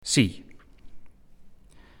Sí.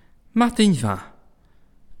 Matin va.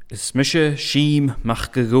 Is misje shím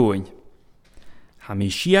mach geroin. Ha mi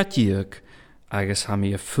shiatiek, agus ha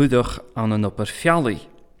mi fudig an een opper fiali.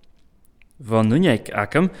 Van nunjek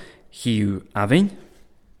akem, hiu avin,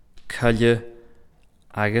 kalje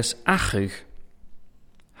agus achig.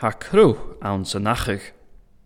 Ha kro aan zijn achig.